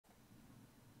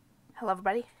Hello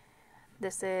everybody,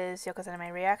 this is Yoko's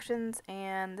Anime Reactions,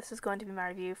 and this is going to be my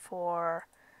review for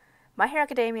My Hero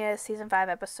Academia Season 5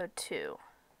 Episode 2.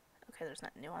 Okay, there's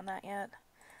nothing new on that yet.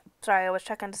 Sorry, I was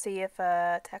checking to see if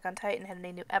Attack on Titan had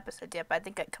any new episodes yet, but I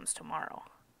think it comes tomorrow.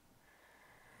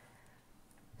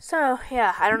 So,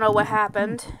 yeah, I don't know what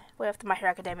happened with the My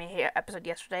Hero Academia episode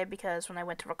yesterday, because when I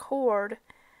went to record,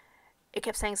 it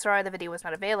kept saying, sorry, the video was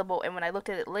not available, and when I looked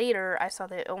at it later, I saw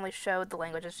that it only showed the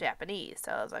language as Japanese,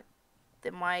 so I was like, they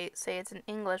might say it's in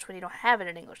English when you don't have it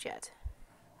in English yet.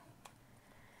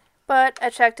 But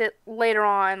I checked it later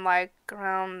on, like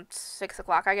around 6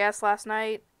 o'clock, I guess, last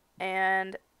night,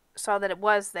 and saw that it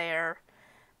was there,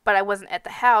 but I wasn't at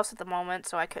the house at the moment,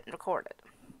 so I couldn't record it.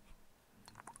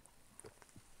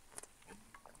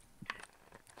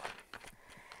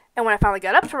 And when I finally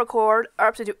got up to record, or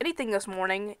up to do anything this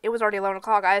morning, it was already 11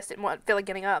 o'clock. I just didn't feel like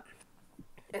getting up,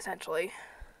 essentially.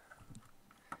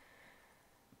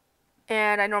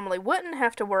 And I normally wouldn't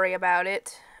have to worry about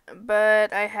it,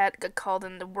 but I had called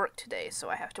in to work today, so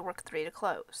I have to work 3 to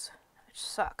close, which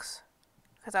sucks.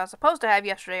 Because I was supposed to have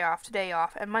yesterday off, today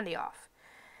off, and Monday off.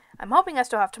 I'm hoping I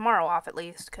still have tomorrow off at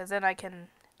least, because then I can,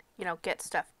 get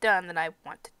stuff done that I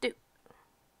want to do.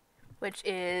 Which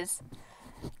is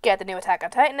get the new Attack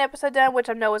on Titan episode done, which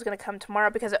I know is going to come tomorrow,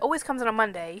 because it always comes on a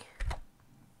Monday.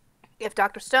 If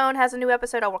Dr. Stone has a new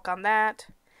episode, I'll work on that.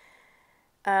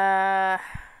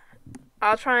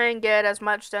 I'll try and get as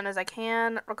much done as I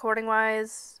can,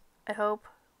 recording-wise, I hope.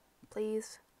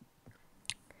 Please.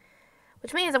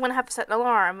 Which means I'm going to have to set an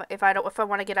alarm if I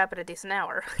want to get up at a decent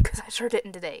hour, because I sure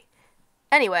didn't today.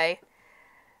 Anyway,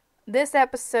 this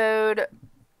episode,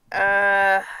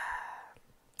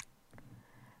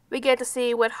 we get to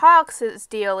see what Hawks'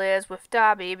 deal is with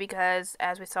Dabi, because,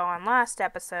 as we saw on last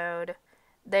episode,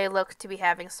 they look to be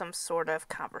having some sort of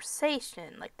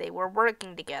conversation, like they were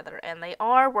working together, and they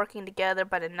are working together,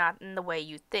 but not in the way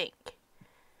you think.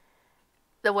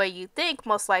 The way you think,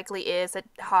 most likely, is that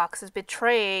Hawks is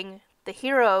betraying the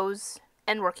heroes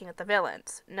and working with the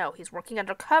villains. No, he's working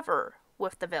undercover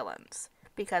with the villains,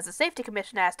 because the Safety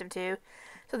Commission asked him to,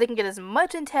 so they can get as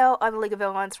much intel on the League of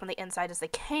Villains from the inside as they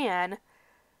can,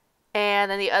 and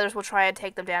then the others will try and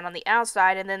take them down on the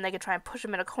outside, and then they can try and push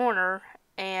them in a corner,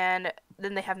 and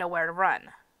then they have nowhere to run.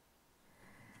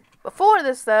 Before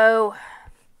this, though,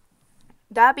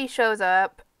 Dabi shows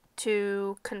up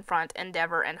to confront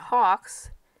Endeavor and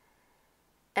Hawks,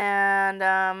 and,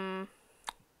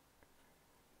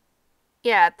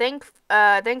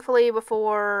 thankfully,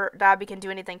 before Dabi can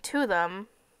do anything to them,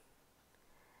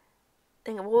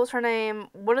 what was her name?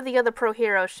 One of the other pro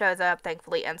heroes shows up,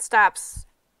 thankfully, and stops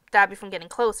Dabi from getting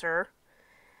closer.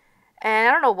 And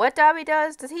I don't know what Dabi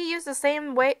does. Does he use the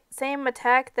same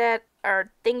attack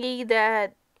thingy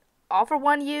that All For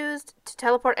One used to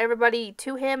teleport everybody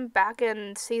to him back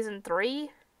in Season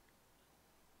 3?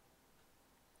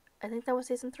 I think that was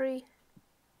Season 3.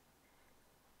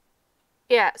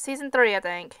 Yeah, Season 3, I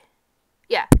think.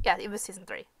 Yeah, it was Season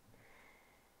 3.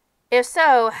 If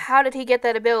so, how did he get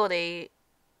that ability?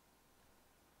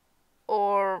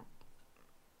 Or,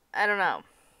 I don't know.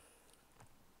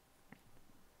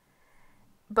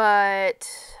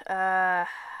 But,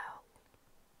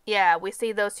 yeah, we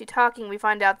see those two talking. We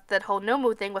find out that whole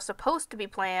Nomu thing was supposed to be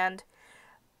planned,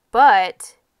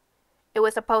 but it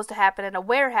was supposed to happen in a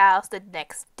warehouse the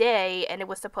next day, and it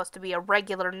was supposed to be a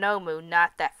regular Nomu,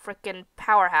 not that frickin'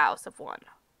 powerhouse of one.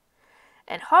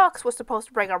 And Hawks was supposed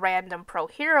to bring a random pro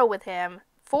hero with him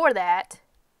for that,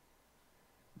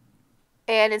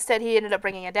 and instead he ended up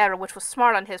bringing Endeavor, which was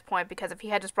smart on his point, because if he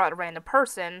had just brought a random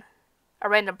person, a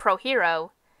random pro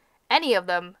hero, any of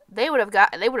them, they would have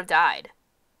died. They would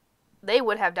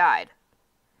have died.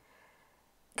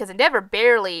 Because Endeavor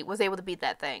barely was able to beat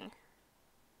that thing.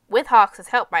 With Hawks'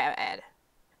 help, might I add.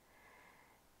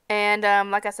 And,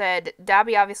 like I said,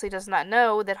 Dabi obviously does not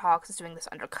know that Hawks is doing this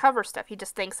undercover stuff. He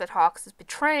just thinks that Hawks is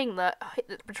betraying the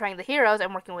heroes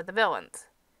and working with the villains.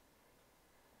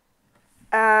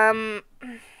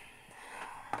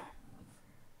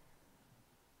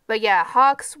 But yeah,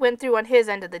 Hawks went through on his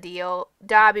end of the deal.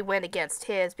 Dabi went against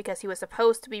his because he was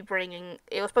supposed to be it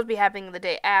was supposed to be happening the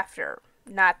day after.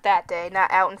 Not that day, not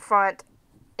out in front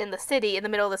in the city, in the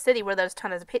middle of the city where there's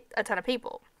a ton of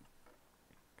people.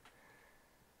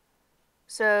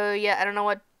 So yeah, I don't know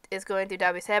what is going through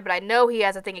Dabi's head, but I know he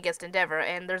has a thing against Endeavor,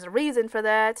 and there's a reason for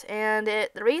that, and the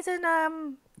reason,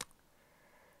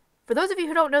 for those of you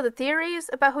who don't know the theories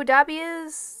about who Dabi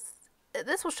is,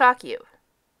 this will shock you.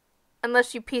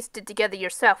 Unless you pieced it together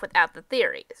yourself without the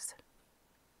theories.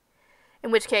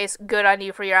 In which case, good on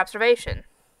you for your observation.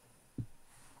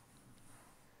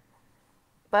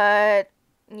 But,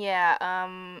 yeah,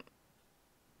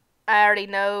 I already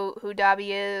know who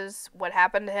Dobby is, what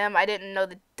happened to him. I don't know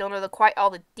the quite all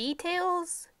the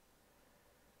details,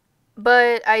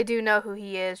 but I do know who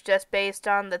he is just based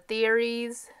on the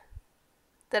theories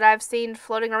that I've seen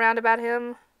floating around about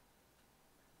him.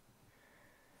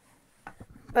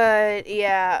 But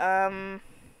yeah,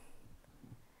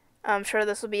 I'm sure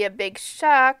this will be a big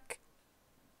shock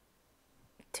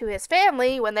to his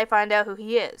family when they find out who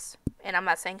he is. And I'm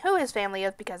not saying who his family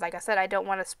is because, like I said, I don't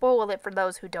want to spoil it for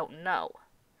those who don't know.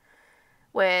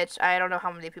 Which I don't know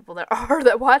how many people there are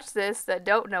that watch this that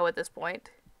don't know at this point.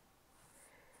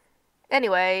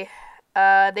 Anyway,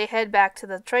 they head back to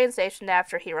the train station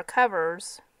after he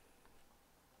recovers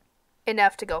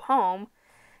enough to go home.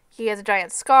 He has a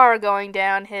giant scar going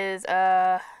down his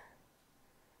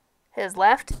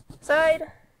left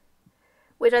side,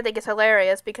 which I think is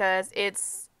hilarious because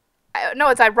it's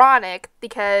ironic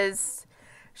because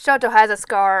Shoto has a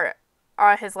scar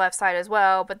on his left side as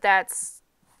well, but that's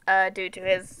due to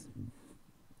his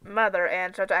mother,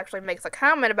 and Shoto actually makes a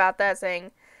comment about that,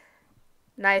 saying,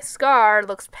 "Nice scar,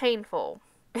 looks painful."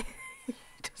 He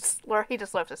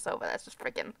just left us over. That's just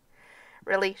freaking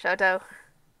really Shoto.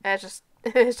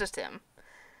 It's just him.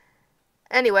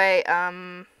 Anyway,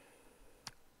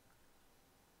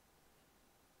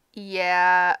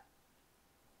 yeah,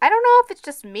 I don't know if it's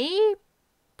just me,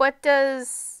 but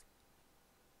does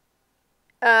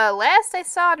last I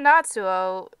saw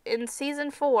Natsuo in season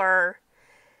 4,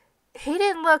 he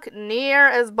didn't look near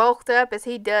as bulked up as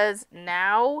he does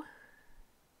now.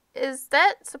 Is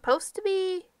that supposed to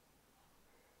be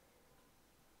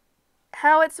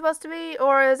how it's supposed to be,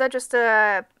 or is that just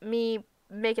me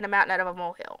making a mountain out of a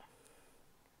molehill?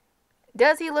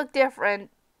 Does he look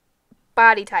different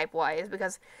body type wise?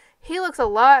 Because he looks a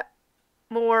lot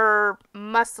more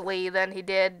muscly than he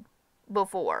did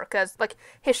before. Because like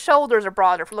his shoulders are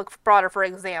look broader, for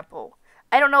example.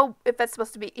 I don't know if that's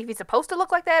supposed to be, if he's supposed to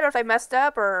look like that, or if I messed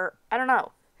up, or I don't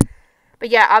know. But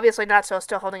yeah, obviously Natsuo's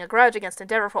still holding a grudge against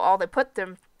Endeavor for all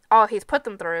he's put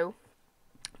them through.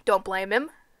 Don't blame him.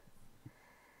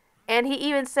 And he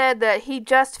even said that he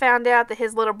just found out that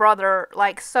his little brother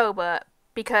likes soba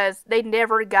because they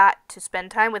never got to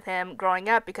spend time with him growing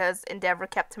up because Endeavor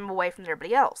kept him away from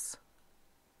everybody else.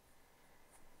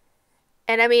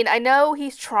 And I mean, I know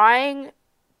he's trying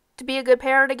to be a good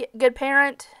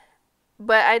parent,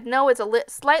 but I know it's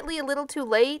slightly a little too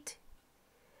late.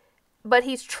 But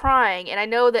he's trying, and I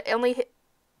know that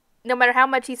no matter how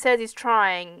much he says he's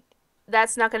trying,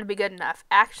 that's not going to be good enough.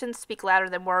 Actions speak louder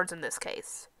than words in this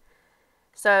case.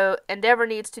 So Endeavor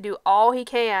needs to do all he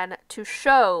can to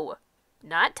show,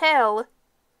 not tell,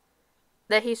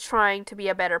 that he's trying to be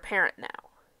a better parent now.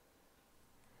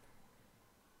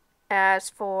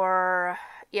 As for,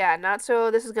 yeah,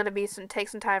 Natsuo, this is going to take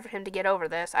some time for him to get over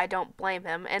this. I don't blame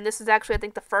him. And this is actually, I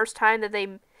think, the first time that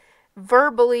they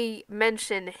verbally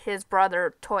mention his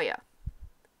brother Toya.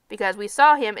 Because we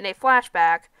saw him in a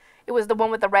flashback. It was the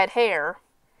one with the red hair.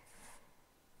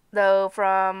 Though,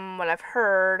 from what I've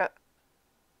heard,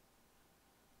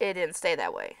 it didn't stay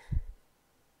that way.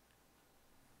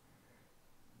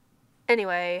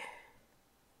 Anyway.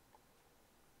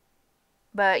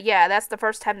 But yeah, that's the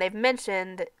first time they've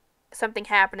mentioned something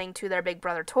happening to their big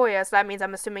brother Toya. So that means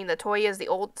I'm assuming that Toya is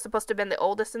supposed to have been the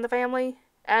oldest in the family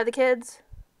out of the kids.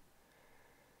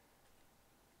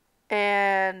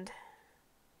 And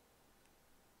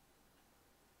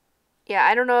yeah,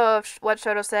 I don't know if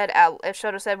Shoto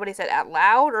said what he said out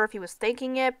loud or if he was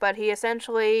thinking it, but he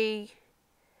essentially,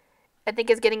 I think,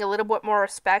 is getting a little bit more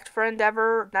respect for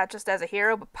Endeavor, not just as a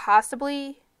hero, but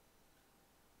possibly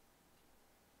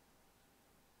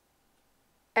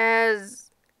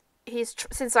as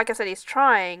since, like I said, he's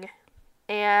trying,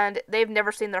 and they've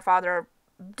never seen their father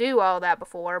do all that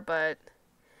before, but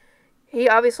he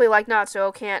obviously, like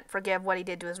Natsuo, can't forgive what he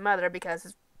did to his mother because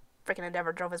his freaking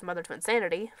Endeavor drove his mother to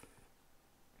insanity.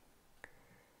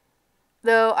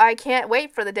 Though I can't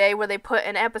wait for the day where they put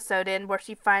an episode in where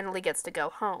she finally gets to go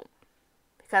home.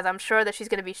 Because I'm sure that she's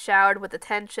going to be showered with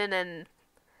attention and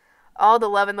all the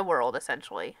love in the world,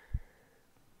 essentially.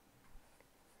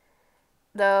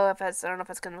 Though, I don't know if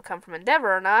it's going to come from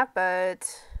Endeavor or not,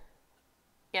 but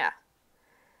yeah.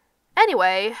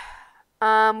 Anyway,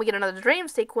 we get another dream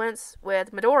sequence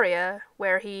with Midoriya,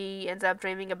 where he ends up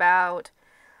dreaming about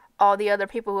all the other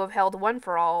people who have held One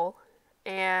for All,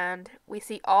 and we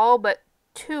see all but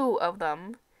 2 of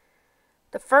them.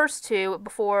 The first 2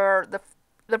 before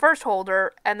the first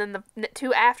holder, and then the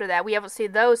 2 after that. We haven't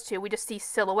seen those 2. We just see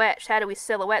shadowy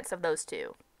silhouettes of those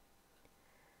 2.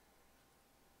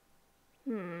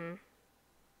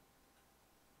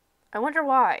 I wonder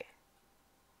why.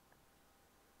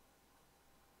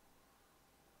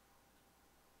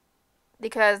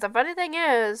 Because the funny thing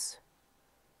is,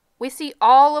 we see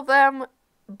all of them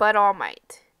but All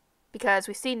Might. Because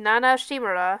we see Nana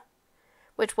Shimura,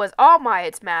 which was All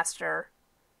Might's master,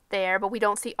 there, but we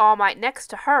don't see All Might next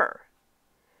to her.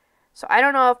 So I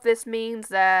don't know if this means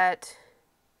that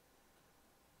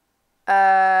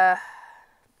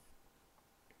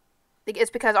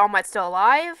it's because All Might's still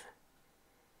alive,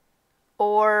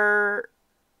 or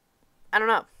I don't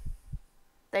know.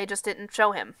 They just didn't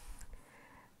show him.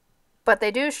 But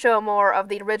they do show more of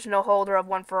the original holder of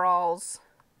One for All's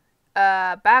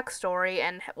backstory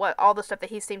and what all the stuff that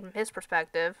he's seen from his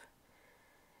perspective.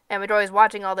 And Midoriya's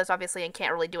watching all this, obviously, and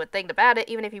can't really do a thing about it.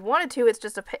 Even if he wanted to, it's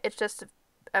just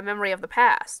a memory of the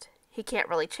past. He can't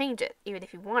really change it, even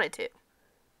if he wanted to.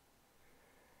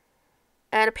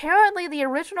 And apparently the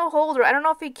original holder, I don't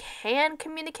know if he can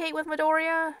communicate with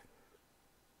Midoriya,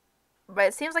 but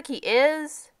it seems like he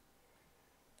is,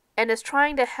 and is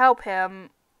trying to help him,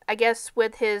 I guess,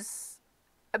 with his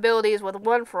abilities with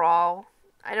One for All.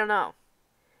 I don't know.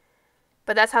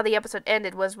 But that's how the episode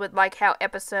ended, was with how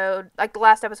the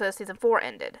last episode of season 4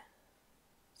 ended.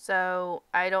 So,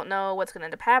 I don't know what's going to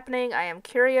end up happening. I am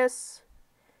curious.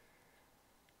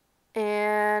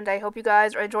 And I hope you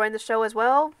guys are enjoying the show as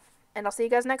well. And I'll see you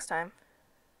guys next time.